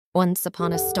Once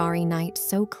upon a starry night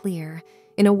so clear,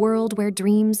 in a world where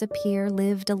dreams appear,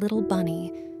 lived a little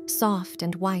bunny, soft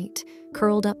and white,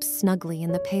 curled up snugly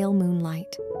in the pale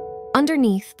moonlight.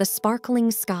 Underneath the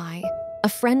sparkling sky, a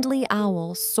friendly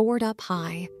owl soared up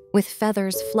high, with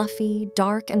feathers fluffy,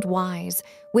 dark and wise,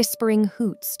 whispering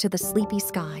hoots to the sleepy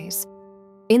skies.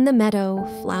 In the meadow,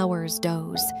 flowers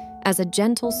doze, as a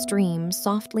gentle stream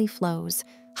softly flows,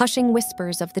 hushing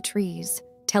whispers of the trees,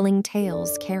 telling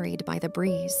tales carried by the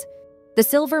breeze. The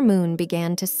silver moon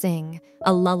began to sing,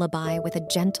 a lullaby with a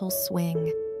gentle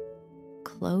swing.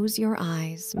 Close your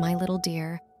eyes, my little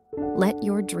dear, let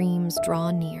your dreams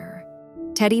draw near.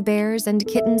 Teddy bears and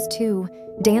kittens too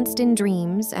danced in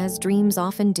dreams, as dreams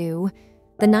often do.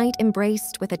 The night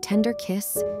embraced with a tender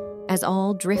kiss, as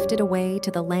all drifted away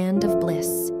to the land of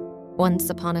bliss. Once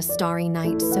upon a starry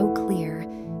night so clear,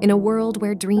 in a world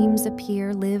where dreams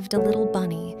appear, lived a little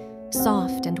bunny,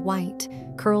 soft and white,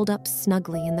 curled up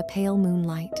snugly in the pale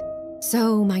moonlight.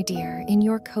 So, my dear, in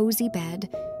your cozy bed,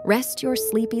 rest your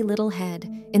sleepy little head.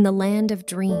 In the land of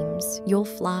dreams, you'll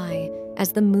fly,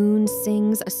 as the moon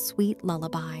sings a sweet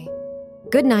lullaby.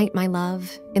 Good night, my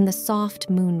love, in the soft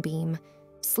moonbeam.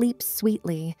 Sleep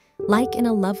sweetly, like in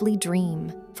a lovely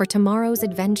dream, for tomorrow's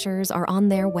adventures are on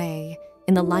their way,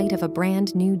 in the light of a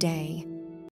brand new day.